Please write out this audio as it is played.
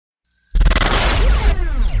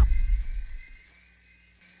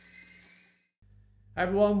Hi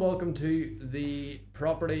everyone, welcome to the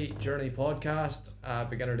Property Journey Podcast.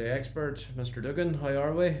 Beginner to expert, Mr. Duggan. How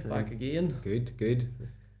are we? Back again. Good, good.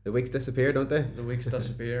 The weeks disappear, don't they? The weeks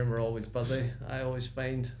disappear and we're always busy. I always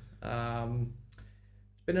find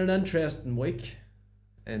it's been an interesting week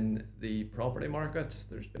in the property market.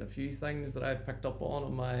 There's been a few things that I've picked up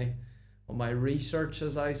on my research,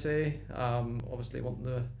 as I say. Obviously wanting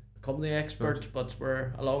to become the expert, but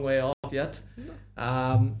we're a long way off yet.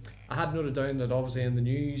 I had noted down that obviously in the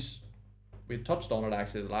news, we touched on it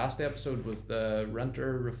actually, the last episode was the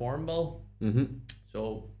renter reform bill.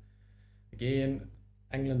 So again,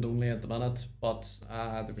 England only at the minute, but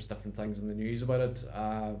there was different things in the news about it,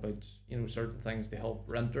 about certain things to help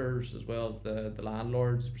renters as well as the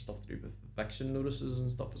landlords, for stuff to do with eviction notices and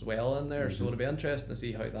stuff as well in there. So it'll be interesting to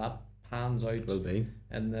see how that pans out Will be.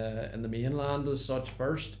 in the mainland as such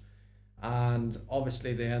first. And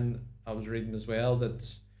obviously then I was reading as well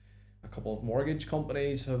that a couple of mortgage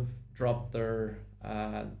companies have dropped their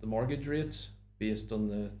the mortgage rates based on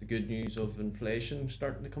the good news of inflation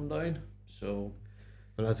starting to come down. So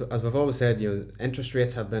Well, as we've always said, interest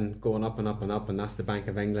rates have been going up and up and up, and that's the Bank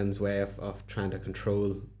of England's way of trying to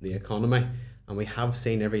control the economy. And we have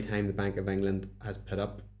seen every time the Bank of England has put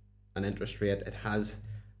up an interest rate, it has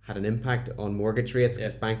had an impact on mortgage rates,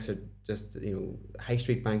 because banks are just, high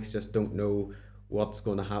street banks just don't know what's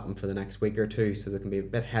going to happen for the next week or two, so they can be a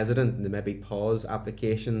bit hesitant and they maybe pause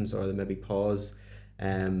applications, or they maybe pause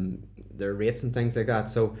their rates and things like that.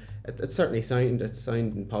 So it's certainly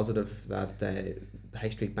sounding positive that the high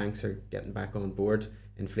street banks are getting back on board.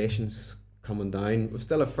 Inflation's coming down. We've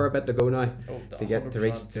still a fair bit to go now to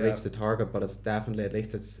reach the target, but it's definitely, at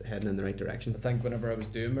least it's heading in the right direction. I think whenever I was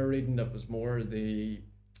doing my reading, it was more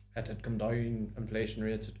it had come down, inflation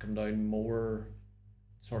rates had come down more,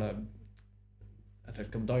 it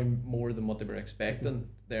had come down more than what they were expecting.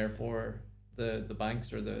 Therefore, the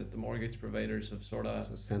banks or the mortgage providers have So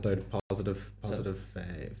sent out a positive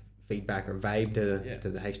feedback or vibe to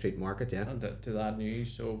the high street market, and to that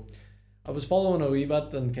news. So I was following a wee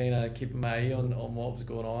bit and kind of keeping my eye on what was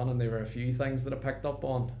going on, and there were a few things that I picked up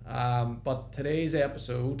on. But today's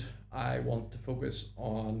episode, I want to focus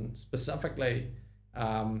on specifically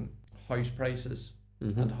house prices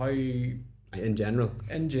and how in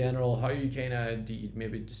general how you kind of do you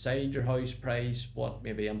maybe decide your house price, what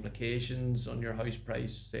maybe implications on your house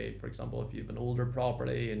price, say for example if you have an older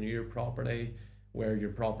property, a newer property, where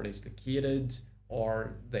your property is located,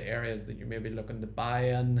 or the areas that you're maybe looking to buy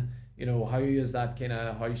in. How is that kind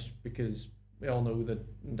of house, because we all know that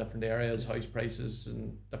in different areas house prices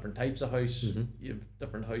and different types of house, you have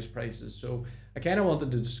different house prices. So I kind of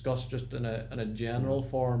wanted to discuss just in a general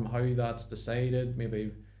form how that's decided,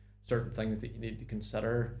 maybe certain things that you need to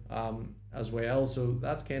consider as well. So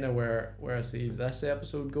that's kind of where I see this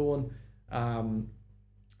episode going.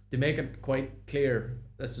 To make it quite clear,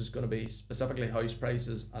 this is going to be specifically house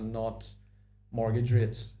prices and not mortgage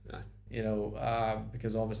rates.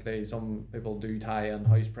 Because obviously some people do tie in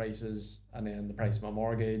house prices and then the price of a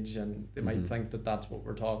mortgage, and they might think that that's what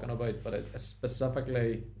we're talking about, but it's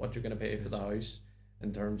specifically what you're going to pay for the house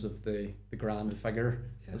in terms of the grand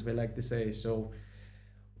figure, as we like to say. So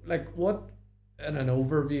what, in an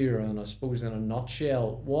overview, and I suppose in a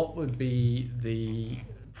nutshell, what would be the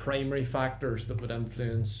primary factors that would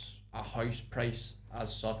influence a house price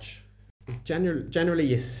as such? Generally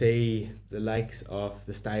you see the likes of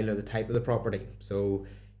the style or the type of the property. So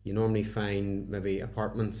you normally find maybe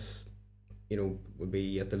apartments would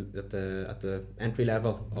be at the entry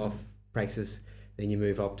level of prices. Then you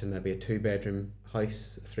move up to maybe a 2-bedroom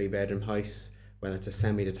house, a 3-bedroom house, whether it's a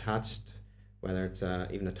semi-detached, whether it's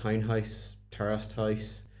even a townhouse, terraced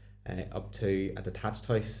house, up to a detached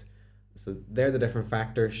house. So they're the different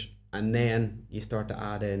factors, and then you start to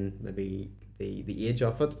add in maybe the age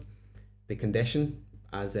of it, the condition,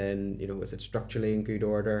 as in is it structurally in good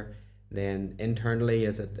order, then internally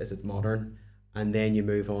is it modern, and then you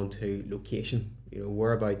move on to location.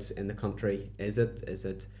 Whereabouts in the country is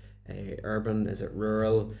it urban, is it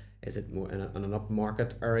rural, is it more in an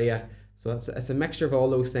upmarket area? So it's a mixture of all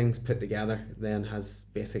those things put together, then has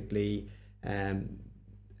basically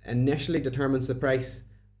initially determines the price,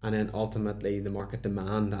 and then ultimately the market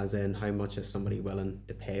demand, as in how much is somebody willing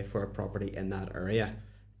to pay for a property in that area,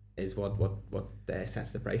 is what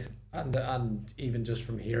sets the price. And even just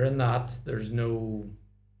from hearing that, there's no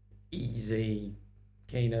easy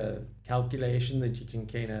kind of calculation that you can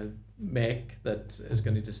kind of make that is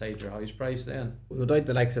going to decide your house price then. No doubt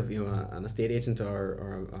the likes of an estate agent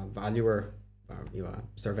or a valuer or a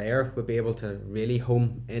surveyor would be able to really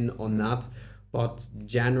home in on that, but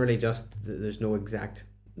generally just there's no exact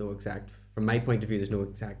no exact, from my point of view, there's no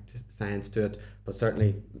exact science to it, but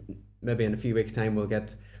certainly maybe in a few weeks' time we'll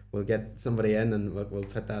get somebody in and we'll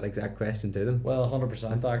put that exact question to them. Well,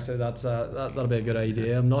 100% actually, that'll be a good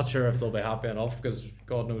idea. I'm not sure if they'll be happy enough because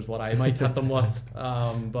God knows what I might hit them with.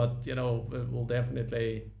 But you know, we'll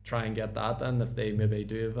definitely try and get that in if they maybe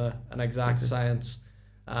do have an exact science.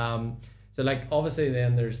 So like obviously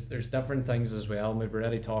then there's different things as well. And we've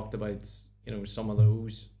already talked about, you know, some of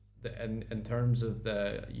those. In terms of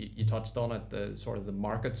you touched on it, the sort of the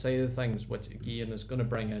market side of things, which again is going to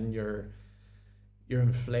bring in your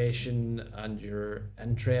inflation and your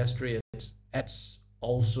interest rates. It's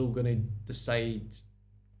also going to decide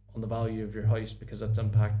on the value of your house because it's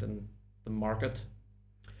impacting the market.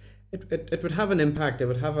 It would have an impact. It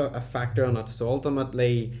would have a factor on it. So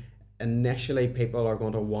ultimately, initially people are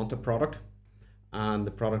going to want a product, and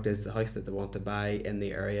the product is the house that they want to buy in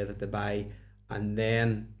the area that they buy. And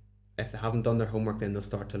then if they haven't done their homework, then they'll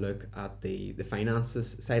start to look at the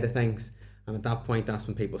finances side of things. And at that point, that's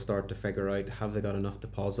when people start to figure out, have they got enough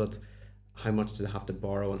deposit? How much do they have to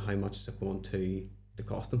borrow, and how much is it going to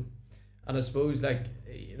cost them? And I suppose, like,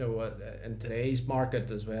 you know, in today's market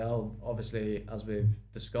as well, obviously, as we've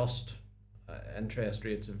discussed, interest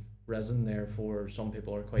rates have risen. Therefore, some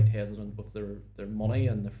people are quite hesitant with their money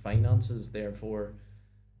and their finances. Therefore,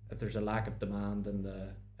 if there's a lack of demand in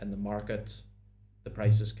the market, the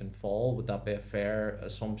prices can fall. Would that be a fair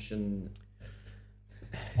assumption?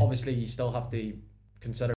 Obviously, you still have to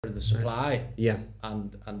consider the supply. Yeah.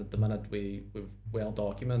 And at the minute we've well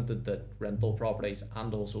documented that rental properties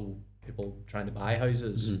and also people trying to buy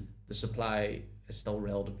houses, the supply is still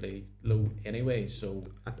relatively low anyway. So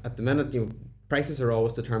at the minute, you know, prices are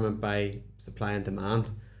always determined by supply and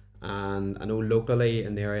demand. And I know locally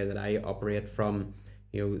in the area that I operate from,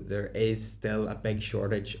 you know, there is still a big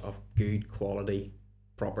shortage of good quality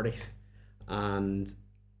properties. And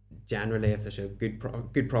generally, if there's a good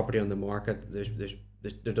property on the market,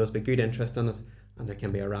 there does be good interest in it, and there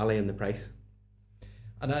can be a rally in the price.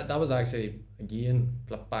 And that was actually, again,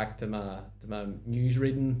 flip back to my news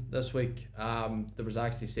reading this week. There was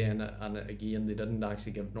actually saying, and again, they didn't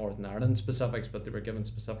actually give Northern Ireland specifics, but they were giving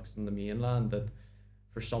specifics in the mainland, that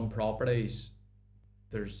for some properties,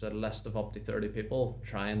 there's a list of up to 30 people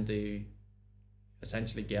trying to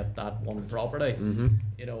essentially get that one property.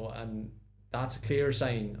 You know, and that's a clear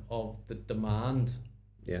sign of the demand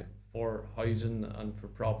for housing and for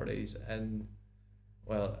properties. And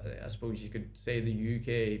well, I suppose you could say the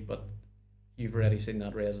UK, but you've already seen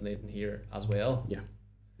that resonating here as well. Yeah,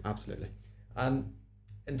 absolutely. And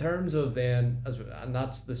in terms of then, and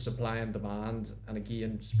that's the supply and demand, and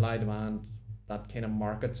again, supply demand, that kind of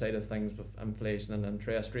market side of things with inflation and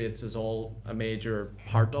interest rates is all a major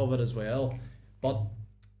part of it as well. But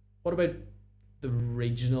what about the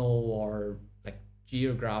regional or like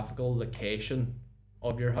geographical location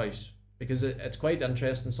of your house? Because it's quite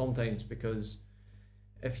interesting sometimes, because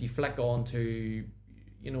if you flick on to,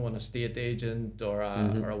 you know, an estate agent or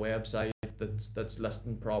a website that's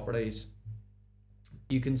listing properties,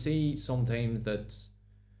 you can see sometimes that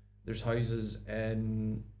there's houses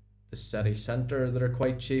in the city centre that are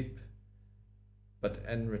quite cheap, but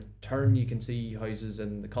in return you can see houses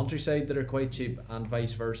in the countryside that are quite cheap, and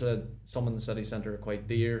vice versa. Some in the city centre are quite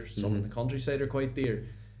dear, some in the countryside are quite dear.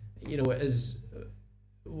 You know,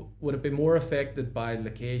 would it be more affected by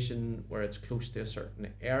location where it's close to a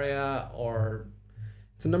certain area, or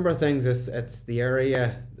it's a number of things? It's the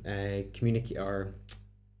area, communicate, or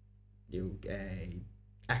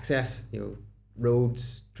access,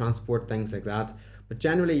 roads, transport, things like that. But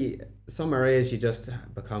generally, some areas you just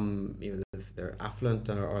become, they're affluent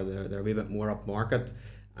or they're a wee bit more upmarket,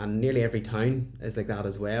 and nearly every town is like that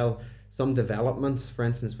as well. Some developments, for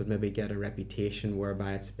instance, would maybe get a reputation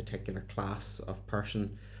whereby it's a particular class of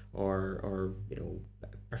person or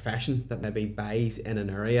profession that maybe buys in an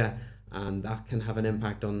area, and that can have an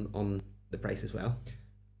impact on the price as well.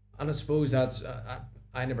 And I suppose that's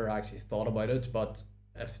I never actually thought about it, but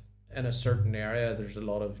if in a certain area there's a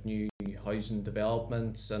lot of new housing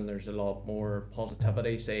developments and there's a lot more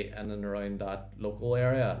positivity, say, in and around that local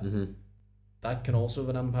area, that can also have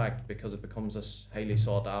an impact because it becomes this highly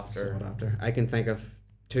sought after. I can think of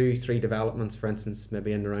 2-3 developments, for instance,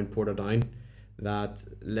 maybe in and around Portadown, that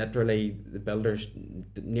literally the builders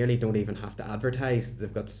nearly don't even have to advertise.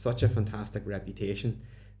 They've got such a fantastic reputation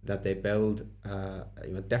that they build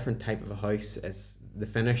a different type of a house. It's the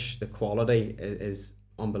finish, the quality is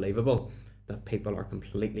unbelievable, that people are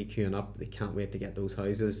completely queuing up. They can't wait to get those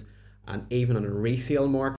houses. And even in a resale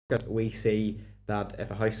market, we see that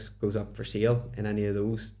if a house goes up for sale in any of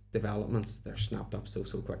those developments, they're snapped up so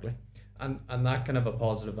quickly. And that can have a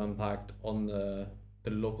positive impact on the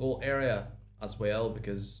the local area as well,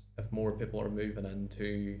 because if more people are moving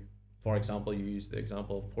into, for example, you use the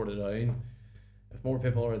example of Portadown, if more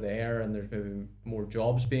people are there and there's maybe more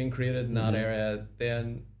jobs being created in that area,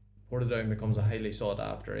 then Portadown becomes a highly sought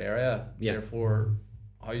after area. Yeah. Therefore,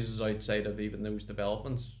 houses outside of even those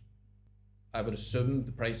developments, I would assume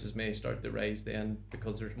the prices may start to rise then,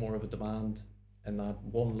 because there's more of a demand in that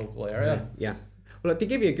one local area. Yeah. Well, to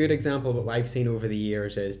give you a good example, what I've seen over the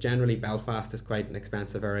years is generally Belfast is quite an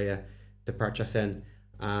expensive area to purchase in.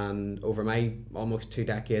 And over my almost 2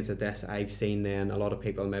 decades of this, I've seen then a lot of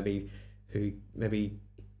people maybe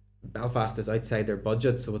Belfast is outside their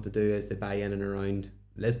budget. So what they do is they buy in and around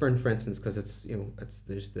Lisburn, for instance, because it's,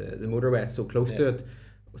 there's the motorway, it's so close to it.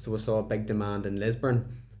 So we saw a big demand in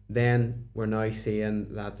Lisburn. Then we're now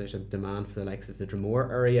seeing that there's a demand for the likes of the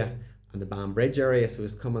Dromore area and the Banbridge area. So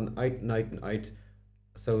it's coming out and out and out.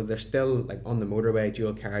 So they're still like on the motorway,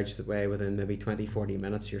 dual carriage way, within maybe 20-40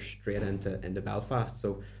 minutes you're straight into Belfast.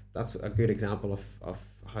 So that's a good example of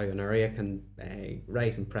how an area can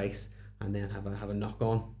rise in price and then have a knock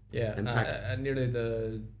on impact. And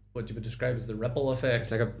nearly what you would describe as the ripple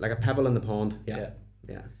effect. It's like a pebble in the pond. Yeah.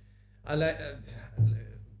 And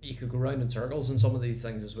you could go round in circles in some of these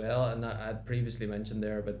things as well. And I'd previously mentioned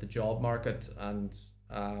there about the job market, and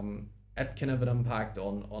it can have an impact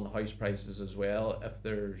on house prices as well. If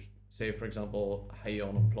there's, say for example, high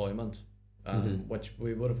unemployment, which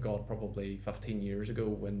we would have got probably 15 years ago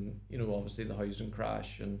when, obviously the housing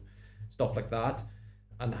crash and stuff like that,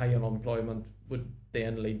 and high unemployment would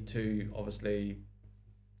then lead to obviously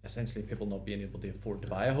essentially people not being able to afford to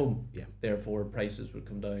buy a home. Therefore prices would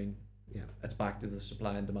come down. It's back to the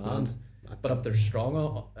supply and demand. But if there's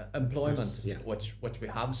strong employment, which we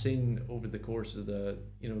have seen over the course of the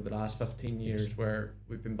last 15 years, where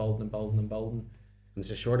we've been building and building and building. And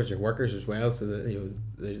there's a shortage of workers as well, so that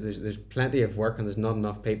there's plenty of work and there's not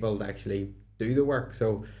enough people to actually do the work.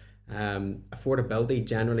 So affordability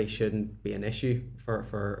generally shouldn't be an issue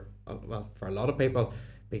for a lot of people,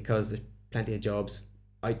 because there's plenty of jobs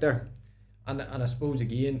out there. And I suppose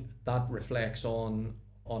again that reflects on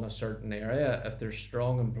a certain area. If there's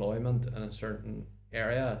strong employment in a certain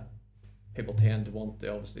area, people tend to want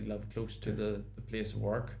to obviously live close to the place of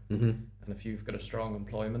work. And if you've got a strong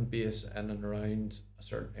employment base in and around a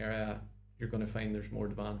certain area, you're going to find there's more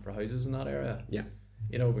demand for houses in that area.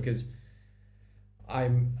 Because I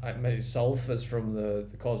myself is from the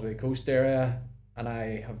Causeway Coast area, and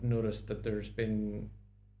I have noticed that there's been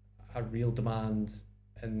a real demand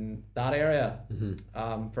in that area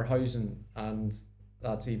for housing, and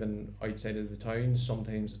that's even outside of the towns.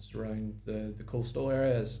 Sometimes it's around the coastal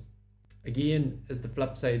areas. Again, is the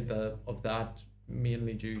flip side of that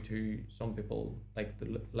mainly due to some people like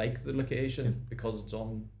the location because it's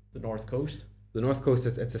on the north coast? The north coast,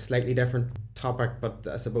 it's a slightly different topic, but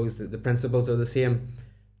I suppose the principles are the same.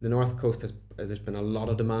 The north coast there's been a lot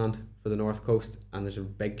of demand for the north coast, and there's a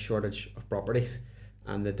big shortage of properties,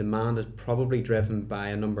 and the demand is probably driven by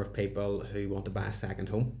a number of people who want to buy a second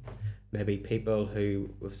home. Maybe people who,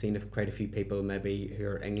 we've seen quite a few people maybe who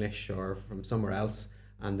are English or from somewhere else,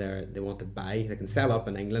 and they want to buy, they can sell up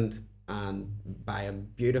in England and buy a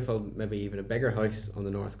beautiful, maybe even a bigger house on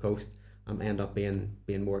the north coast, and end up being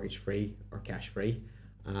mortgage free or cash free,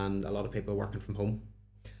 and a lot of people working from home.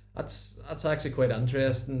 That's actually quite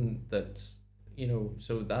interesting that,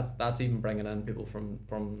 so that's even bringing in people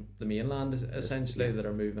from the mainland essentially that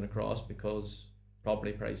are moving across, because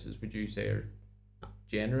property prices, would you say, are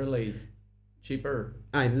generally cheaper?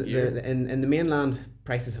 In the mainland,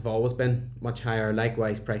 prices have always been much higher.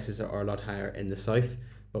 Likewise, prices are a lot higher in the south.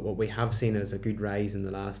 But what we have seen is a good rise in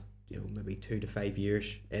the last maybe 2 to 5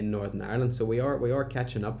 years in Northern Ireland. So we are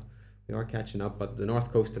catching up. But the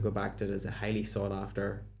north coast, to go back to it, is a highly sought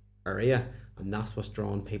after area, and that's what's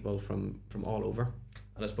drawn people from all over.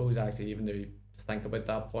 And I suppose actually, even to think about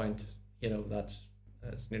that point,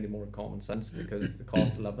 it's nearly more common sense, because the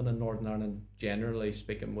cost of living in Northern Ireland, generally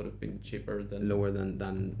speaking, would have been cheaper than lower than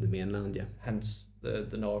the mainland. Hence the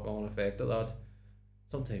knock-on effect of that.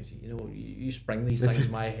 Sometimes you spring these things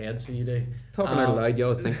in my head, so you do. Talking out loud, you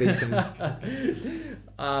always think these things.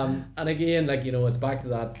 And again, it's back to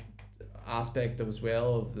that aspect as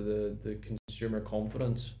well of the consumer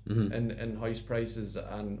confidence in house prices,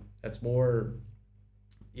 and it's more,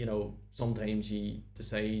 sometimes you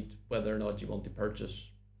decide whether or not you want to purchase,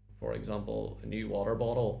 for example, a new water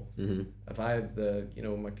bottle. If I have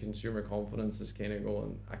my consumer confidence is kind of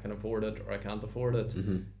going, I can afford it or I can't afford it,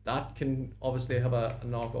 that can obviously have a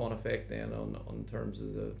knock-on effect then on terms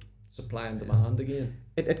of the supply and demand again.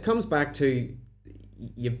 It comes back to,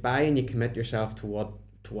 you buy and you commit yourself to what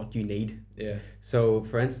to what you need. Yeah. So,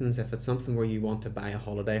 for instance, if it's something where you want to buy a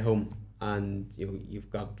holiday home and you've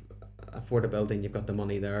got affordability and you've got the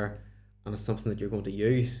money there, and it's something that you're going to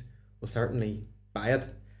use, well, certainly buy it.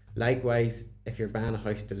 Likewise, if you're buying a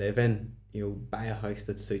house to live in, buy a house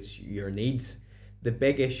that suits your needs. The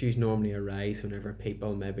big issues normally arise whenever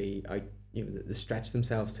people maybe they stretch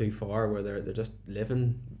themselves too far, where they're just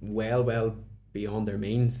living well beyond their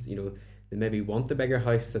means. They maybe want the bigger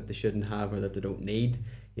house that they shouldn't have or that they don't need.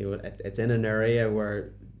 It's in an area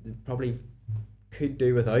where they probably could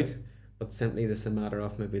do without, but simply this is a matter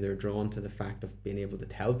of maybe they're drawn to the fact of being able to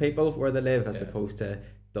tell people where they live, as opposed to,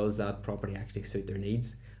 does that property actually suit their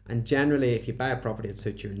needs? And generally, if you buy a property that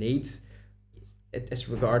suits your needs, it's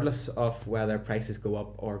regardless of whether prices go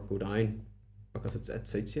up or go down, because it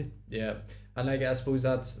suits you. Yeah, and I suppose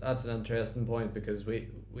that's an interesting point, because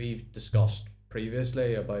we've discussed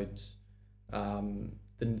previously about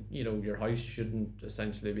your house shouldn't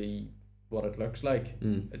essentially be what it looks like.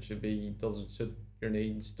 It should be, does it suit your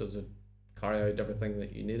needs? Does it carry out everything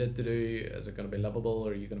that you need it to do? Is it going to be livable?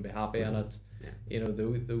 Are you going to be happy in it?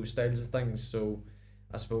 Those styles of things. So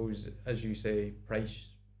I suppose, as you say, price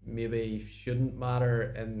maybe shouldn't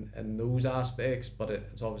matter in those aspects, but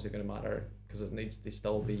it's obviously going to matter because it needs to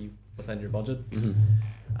still be within your budget.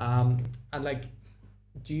 And like,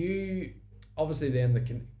 do you, obviously then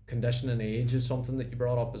the condition and age is something that you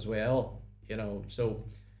brought up as well, so,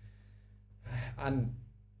 and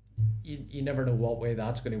you never know what way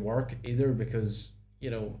that's going to work either, because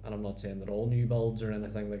and I'm not saying that all new builds or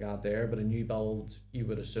anything like that there, but a new build, you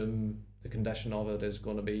would assume the condition of it is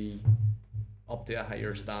going to be up to a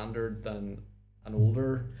higher standard than an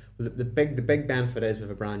older. Well, the big benefit is,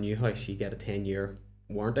 with a brand new house, you get a 10-year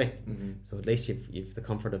warranty. So at least you've the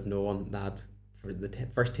comfort of knowing that for the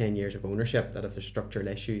first 10 years of ownership, that if there's structural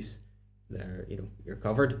issues, there you're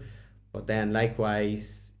covered. But then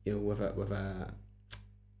likewise, with a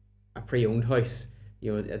pre-owned house,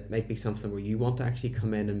 it might be something where you want to actually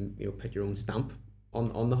come in and put your own stamp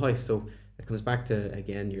on the house. So it comes back to,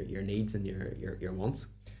 again, your needs and your wants.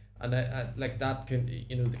 And I like that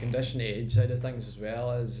the condition age side of things as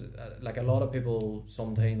well, is like a lot of people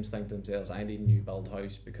sometimes think to themselves, I need a new build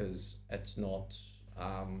house because it's not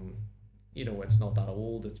it's not that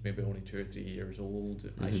old, it's maybe only 2 or 3 years old.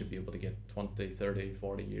 I should be able to get 20, 30,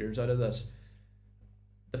 40 years out of this.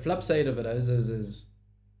 The flip side of it is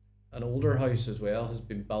an older house as well has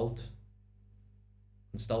been built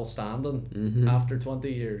and still standing after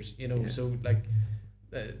 20 years, so like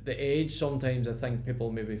the age sometimes I think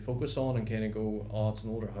people maybe focus on and kind of go, oh, it's an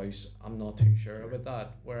older house, I'm not too sure about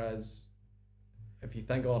that. Whereas if you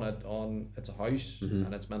think on it, it's a house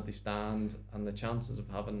and it's meant to stand, and the chances of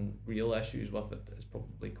having real issues with it is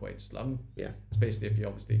probably quite slim. Yeah. Especially if you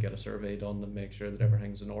obviously get a survey done and make sure that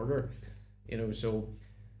everything's in order. So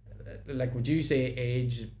like, would you say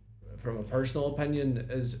age, from a personal opinion,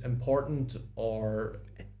 is important, or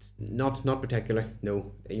it's not particularly?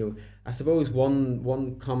 No. I suppose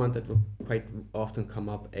one comment that will quite often come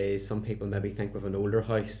up is some people maybe think with an older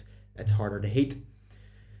house it's harder to heat.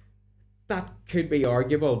 That could be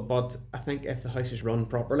arguable, but I think if the house is run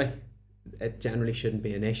properly, it generally shouldn't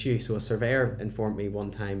be an issue. So a surveyor informed me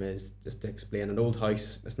one time, is just to explain, an old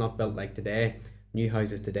house, it's not built like today. New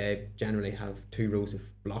houses today generally have 2 rows of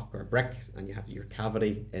block or bricks, and you have your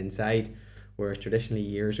cavity inside, whereas traditionally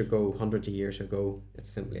years ago, hundreds of years ago, it's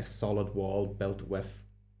simply a solid wall built with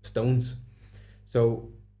stones.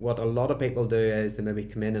 So what a lot of people do is they maybe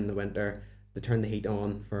come in the winter, they turn the heat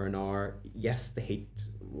on for an hour. Yes, the heat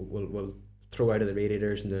will throw out of the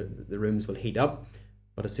radiators and the rooms will heat up,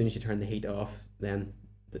 but as soon as you turn the heat off, then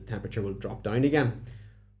the temperature will drop down again.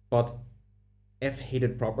 But if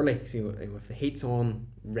heated properly, so if the heat's on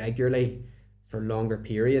regularly for longer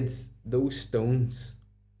periods, those stones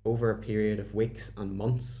over a period of weeks and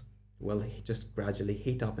months will just gradually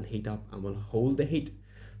heat up and will hold the heat,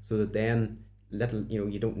 so that then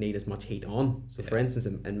you don't need as much heat on. So for instance,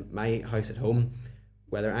 in my house at home,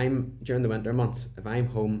 whether I'm during the winter months, if I'm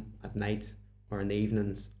home at night or in the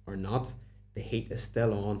evenings or not, the heat is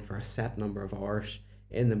still on for a set number of hours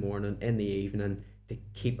in the morning, in the evening, to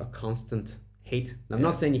keep a constant heat. Now, I'm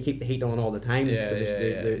not saying you keep the heat on all the time, because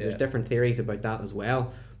there's different theories about that as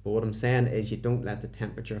well. But what I'm saying is, you don't let the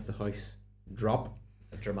temperature of the house drop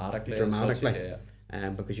dramatically,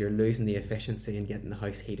 because you're losing the efficiency in getting the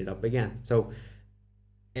house heated up again. So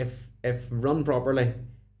if run properly,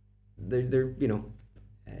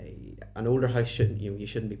 an older house shouldn't, you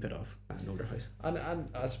shouldn't be put off by an older house. And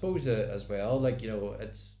I suppose as well, like,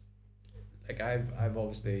 it's like I've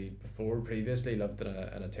obviously previously lived in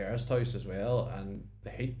a terraced house as well, and the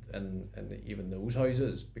heat and even those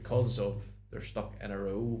houses, because of they're stuck in a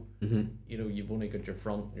row. You know, you've only got your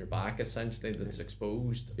front and your back essentially that's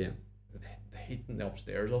exposed. Yeah. The heat in the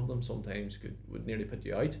upstairs of them sometimes would nearly put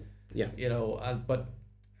you out. Yeah. You know, but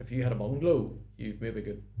if you had a bungalow, you've maybe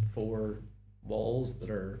got 4 walls that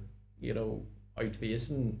are, you know, out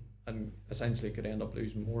facing, and essentially could end up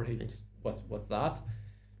losing more heat with that.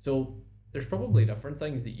 So there's probably different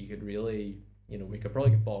things that you could really, you know, we could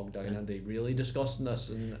probably get bogged down into really discussing this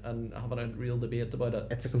and having a real debate about it.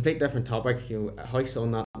 It's a complete different topic. You know, a house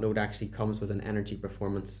on that note actually comes with an energy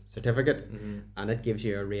performance certificate, and it gives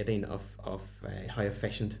you a rating of how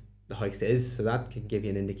efficient the house is. So that can give you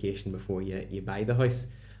an indication before you buy the house.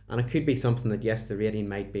 And it could be something that, yes, the rating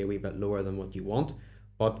might be a wee bit lower than what you want,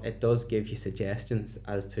 but it does give you suggestions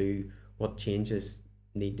as to what changes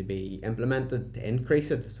need to be implemented to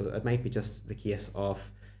increase it. So it might be just the case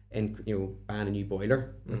of buying a new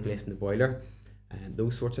boiler, replacing the boiler, and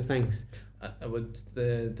those sorts of things. Would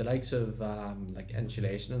the likes of like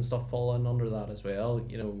insulation and stuff fall in under that as well?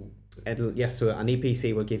 You know, So an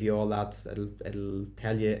EPC will give you all that. It'll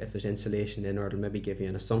tell you if there's insulation in, or it'll maybe give you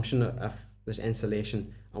an assumption if there's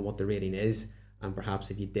insulation and what the rating is, and perhaps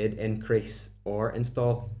if you did increase or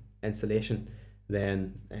install insulation,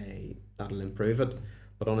 then that'll improve it.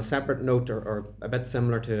 But on a separate note, or a bit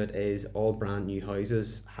similar to it, is all brand new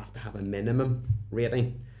houses have to have a minimum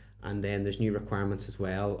rating, and then there's new requirements as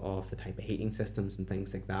well of the type of heating systems and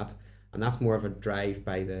things like that, and that's more of a drive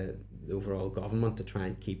by the overall government to try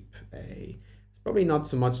and keep it's probably not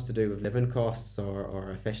so much to do with living costs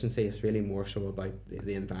or efficiency. It's really more so about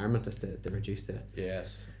the environment, as to reduce the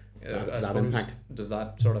that impact. Does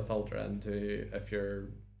that sort of filter into if your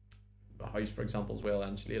house, for example, is well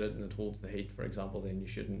insulated and it holds the heat, for example, then you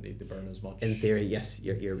shouldn't need to burn as much? In theory, yes,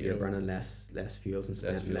 you're burning less fuels and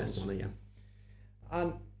spending less money. Yeah.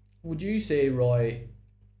 And would you say, Roy,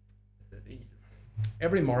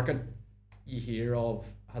 every market you hear of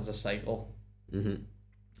has a cycle?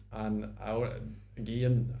 And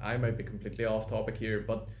I might be completely off topic here,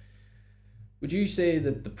 but would you say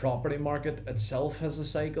that the property market itself has a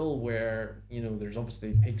cycle where, you know, there's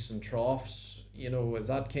obviously peaks and troughs? You know, is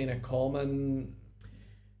that kind of common?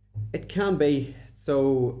 It can be.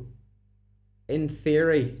 So in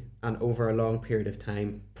theory and over a long period of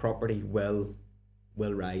time, property will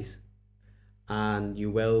rise, and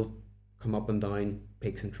you will come up and down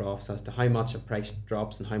peaks and troughs. As to how much a price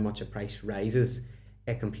drops and how much a price rises,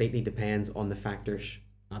 it completely depends on the factors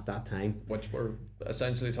at that time, which we're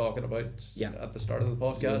essentially talking about at the start of the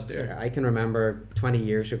podcast here. I can remember 20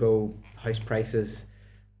 years ago, house prices,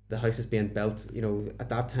 the houses being built, you know, at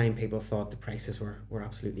that time people thought the prices were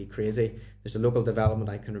absolutely crazy. There's a local development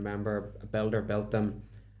I can remember, a builder built them,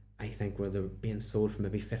 I think, where they were being sold for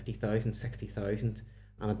maybe 50,000, 60,000,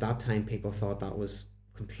 and at that time people thought that was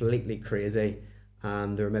completely crazy,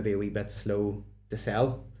 and they were maybe a wee bit slow to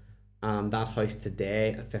sell. And that house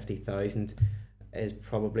today at 50,000 is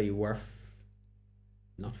probably worth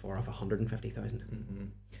not far off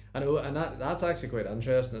 150,000. I know, and that's actually quite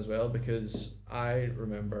interesting as well, because I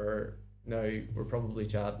remember, now we're probably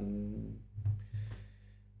chatting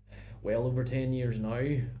well over 10 years now,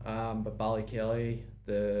 but Ballykelly,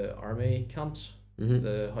 the army camps,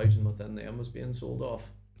 the housing within them was being sold off.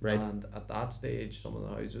 Right. And at that stage, some of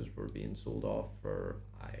the houses were being sold off for,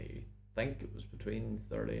 I think it was between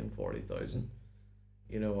 30 and 40,000.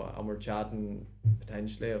 You know, and we're chatting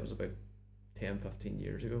potentially, it was about 10, 15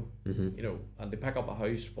 years ago. You know, and to pick up a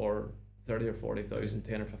house for 30 or 40,000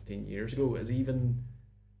 10 or 15 years ago is even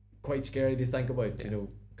quite scary to think about, you know,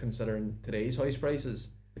 considering today's house prices.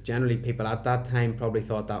 But generally people at that time probably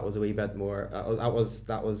thought that was a wee bit more that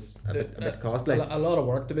was a bit costly. A lot of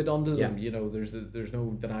work to be done to them. You know, there's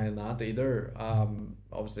no denying that either.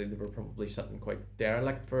 Obviously they were probably sitting quite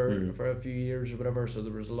derelict for a few years or whatever, so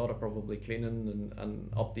there was a lot of probably cleaning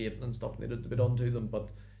and updating and stuff needed to be done to them.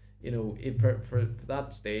 But you know, for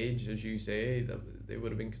that stage, as you say, that they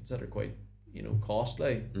would have been considered quite, you know,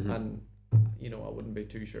 costly. And you know, I wouldn't be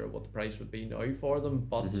too sure what the price would be now for them,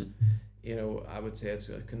 but you know, I would say it's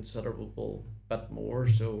a considerable bit more.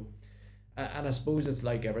 So, and I suppose it's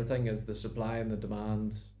like everything, as the supply and the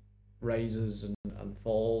demand rises and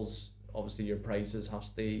falls, obviously your prices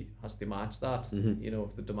has to match that. You know,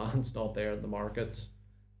 if the demand's not there in the market,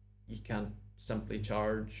 you can't simply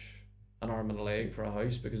charge an arm and a leg for a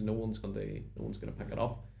house, because no one's gonna pick it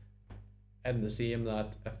up. And the same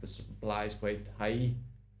that if the supply is quite high,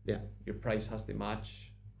 your price has to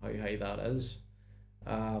match how high that is.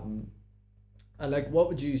 And like, what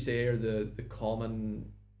would you say are the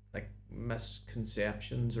common like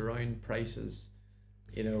misconceptions around prices?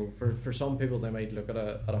 You know, for some people, they might look at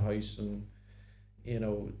a house and, you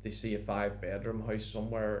know, they see a 5 bedroom house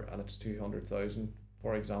somewhere and it's 200,000,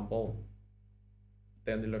 for example.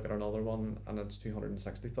 Then they look at another one and it's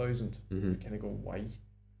 260,000. Mm-hmm. Kind of go, why?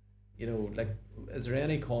 You know, like, is there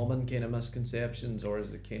any common kind of misconceptions, or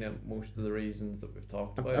is it kind of most of the reasons that we've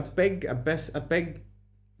talked about? A big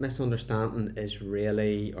misunderstanding is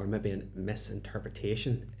really, or maybe a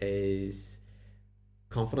misinterpretation, is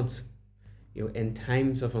confidence. You know, in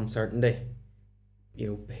times of uncertainty, you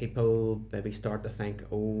know, people maybe start to think,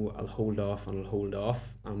 oh, I'll hold off and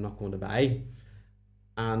I'm not going to buy.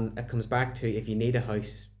 And it comes back to, if you need a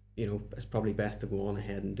house, you know, it's probably best to go on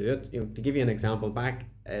ahead and do it. You know, to give you an example, back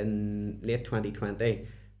in late 2020,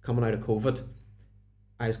 coming out of COVID,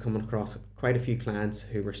 I was coming across quite a few clients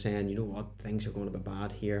who were saying, you know what, things are going to be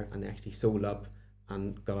bad here, and they actually sold up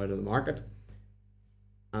and got out of the market.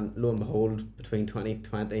 And lo and behold, between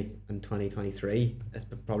 2020 and 2023, it's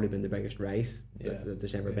probably been the biggest rise that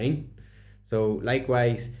there's ever been. So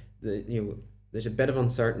likewise, there's a bit of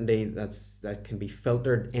uncertainty that can be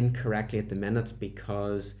filtered incorrectly at the minute,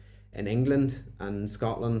 because in England and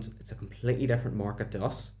Scotland, it's a completely different market to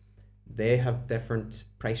us. They have different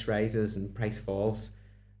price rises and price falls.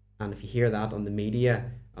 And if you hear that on the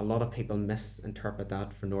media, a lot of people misinterpret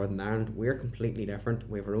that for Northern Ireland. We're completely different.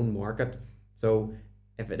 We have our own market. So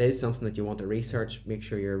if it is something that you want to research, make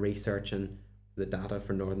sure you're researching the data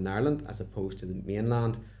for Northern Ireland as opposed to the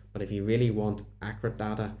mainland. But if you really want accurate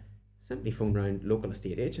data, simply phone around local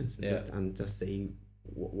estate agents and just see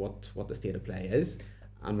what the state of play is.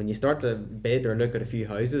 And when you start to bid or look at a few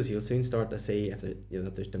houses, you'll soon start to see if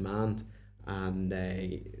that there's demand and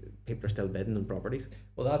people are still bidding on properties.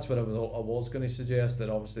 Well, that's what I was going to suggest,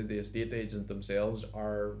 that obviously the estate agent themselves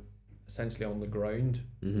are essentially on the ground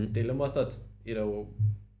dealing with it, you know,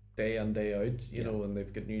 day in, day out, you know, and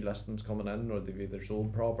they've got new listings coming in, or they've either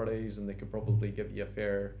sold properties, and they could probably give you a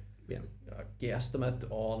fair guesstimate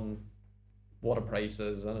on what a price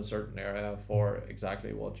is in a certain area for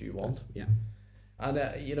exactly what you want. Yeah. And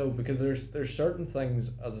you know, because there's certain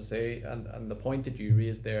things, as I say, and the point that you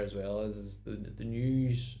raised there as well is the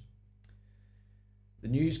news. The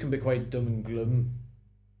news can be quite doom and gloom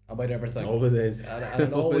about everything. It always is. And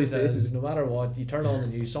it always is. No matter what, you turn on the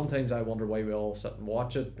news, sometimes I wonder why we all sit and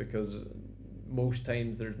watch it, because most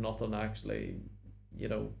times there's nothing actually, you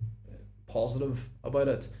know, positive about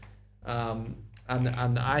it. And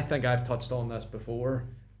I think I've touched on this before,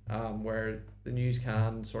 where the news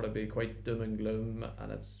can sort of be quite doom and gloom,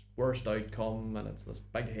 and it's worst outcome, and it's this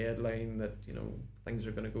big headline that, you know, things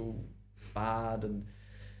are going to go bad. And,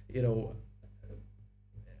 you know,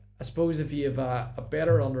 I suppose if you have a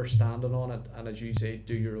better understanding on it, and as you say,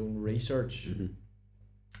 do your own research,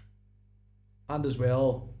 and as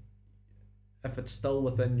well, if it's still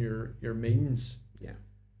within your means, you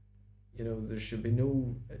know, there should be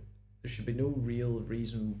no real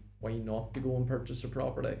reason why not to go and purchase a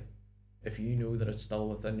property if you know that it's still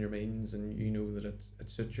within your means, and you know that it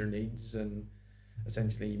suits your needs, and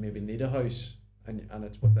essentially you maybe need a house, and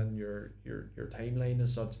it's within your timeline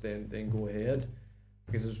as such. Then go ahead.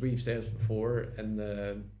 Because as we've said before,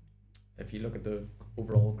 if you look at the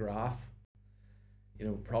overall graph, you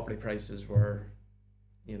know, property prices were,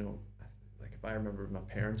 you know, like if I remember my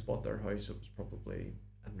parents bought their house, it was probably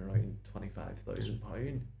in around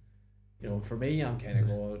 £25,000. You know, for me, I'm kind of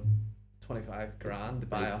going 25 grand to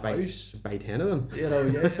buy a house. Buy 10 of them. You know,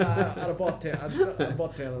 I bought 10 of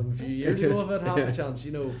them a few years ago if I'd had a chance,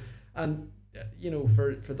 you know. And, you know,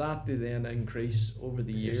 for that to then increase over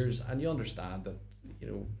the years, and you understand that, you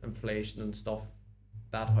know, inflation and stuff,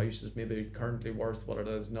 that house is maybe currently worth what it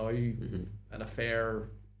is now, and a fair,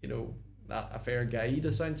 you know, a fair guide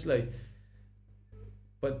essentially.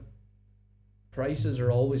 But prices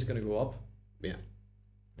are always going to go up. Yeah.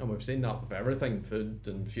 And we've seen that with everything, food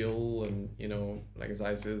and fuel, and, you know, like as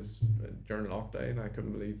I says, during lockdown, I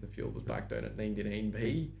couldn't believe the fuel was back down at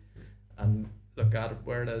 99p, and look at it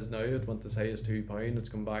where it is now. It went as high as £2, it's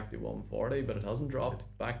come back to 140, but it hasn't dropped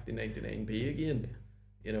back to 99p again.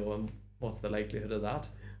 You know, and what's the likelihood of that?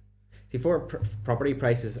 See, for property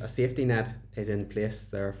prices, a safety net is in place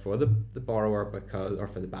there for the borrower or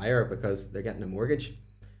for the buyer, because they're getting a mortgage.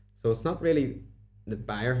 So it's not really the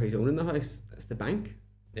buyer who's owning the house, it's the bank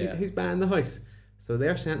who's buying the house. So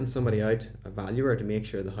they're sending somebody out, a valuer, to make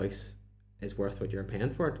sure the house is worth what you're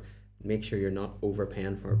paying for it, make sure you're not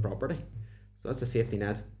overpaying for a property. So that's a safety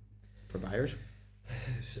net for buyers.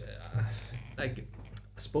 Like,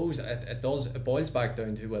 I suppose it boils back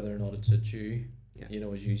down to whether or not it suits you, you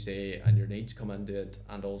know, as you say, and your needs come into it,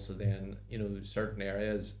 and also then, you know, certain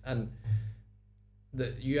areas. And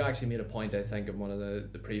you actually made a point, I think, in one of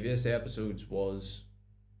the previous episodes, was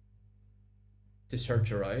to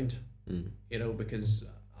search around. you know, because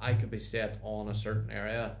I could be set on a certain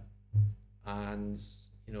area and,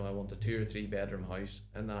 you know, I want a 2 or 3 bedroom house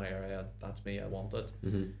in that area. That's me, I want it.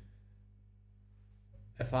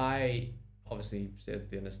 If I obviously said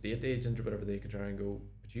to an estate agent or whatever, they could try and go,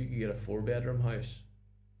 but you could get a 4 bedroom house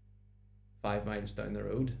 5 miles down the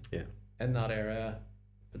road in that area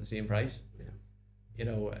for the same price. You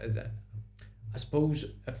know, I suppose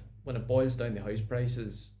if when it boils down to house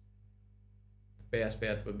prices, the best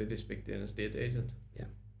bet would be to speak to an estate agent.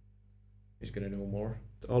 Who's going to know more.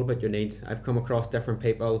 It's all about your needs. I've come across different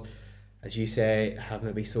people, as you say, have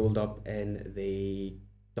maybe sold up in the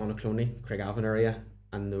Donaghcloney, Craigavon area,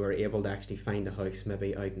 and they were able to actually find a house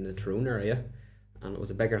maybe out in the Tyrone area, and it was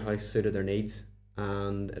a bigger house, suited their needs,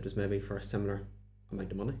 and it was maybe for a similar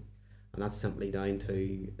amount of money. And that's simply down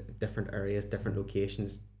to different areas, different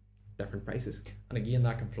locations, different prices. And again,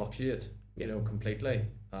 that can fluctuate, you know, completely.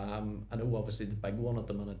 I know obviously the big one at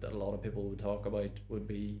the minute that a lot of people would talk about would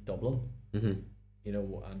be Dublin. You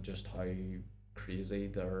know, and just how crazy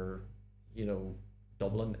they're, you know,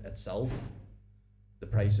 Dublin itself, the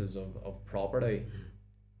prices of property.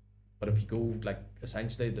 But if you go like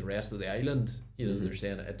essentially the rest of the island, you know, they're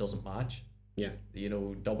saying it doesn't match. You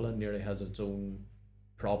know, Dublin nearly has its own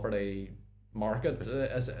property market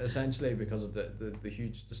essentially because of the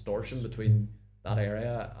huge distortion between that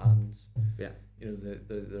area and you know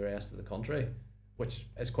the rest of the country, which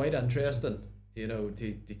is quite interesting, you know,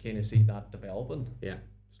 to kind of see that developing. There's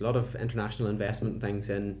a lot of international investment things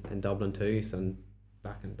in Dublin too, so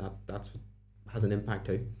that's what has an impact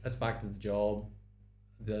too. It's back to the job,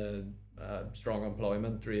 the strong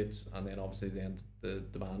employment rates, and then obviously the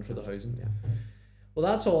demand for the housing. Well,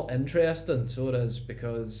 that's all interesting, so it is,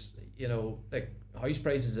 because, you know, like house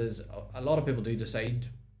prices is, a lot of people do decide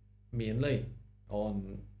mainly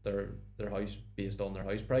on their house based on their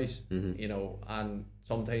house price, you know, and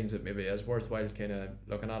sometimes it maybe is worthwhile kind of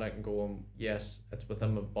looking at it and going, yes, it's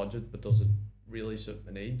within my budget, but does it really suit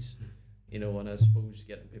my needs? You know, and I suppose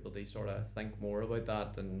getting people to sort of think more about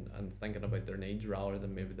that and thinking about their needs rather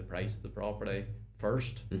than maybe the price of the property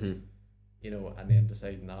first, you know, and then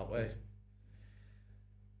deciding that way.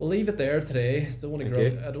 We'll leave it there today. I don't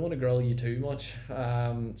want to grill you too much.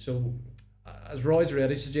 So as Roy's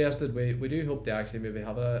already suggested, we do hope to actually maybe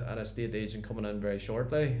have an estate agent coming in very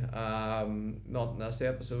shortly. Not in this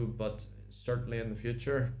episode, but certainly in the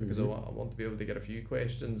future, because I want to be able to get a few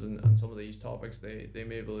questions and some of these topics they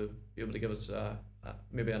may be able to give us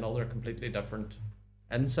maybe another completely different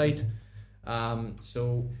insight.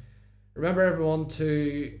 So remember everyone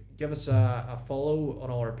to give us a follow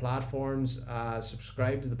on all our platforms,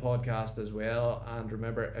 subscribe to the podcast as well, and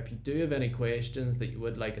remember, if you do have any questions that you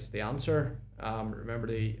would like us to answer, remember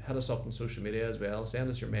to hit us up on social media as well, send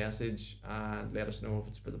us your message and let us know if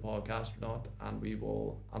it's for the podcast or not, and we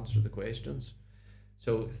will answer the questions.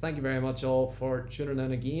 So thank you very much all for tuning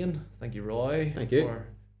in again. Thank you, Roy. Thank you for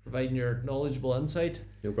providing your knowledgeable insight.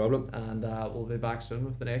 No problem. And we'll be back soon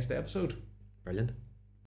with the next episode. Brilliant.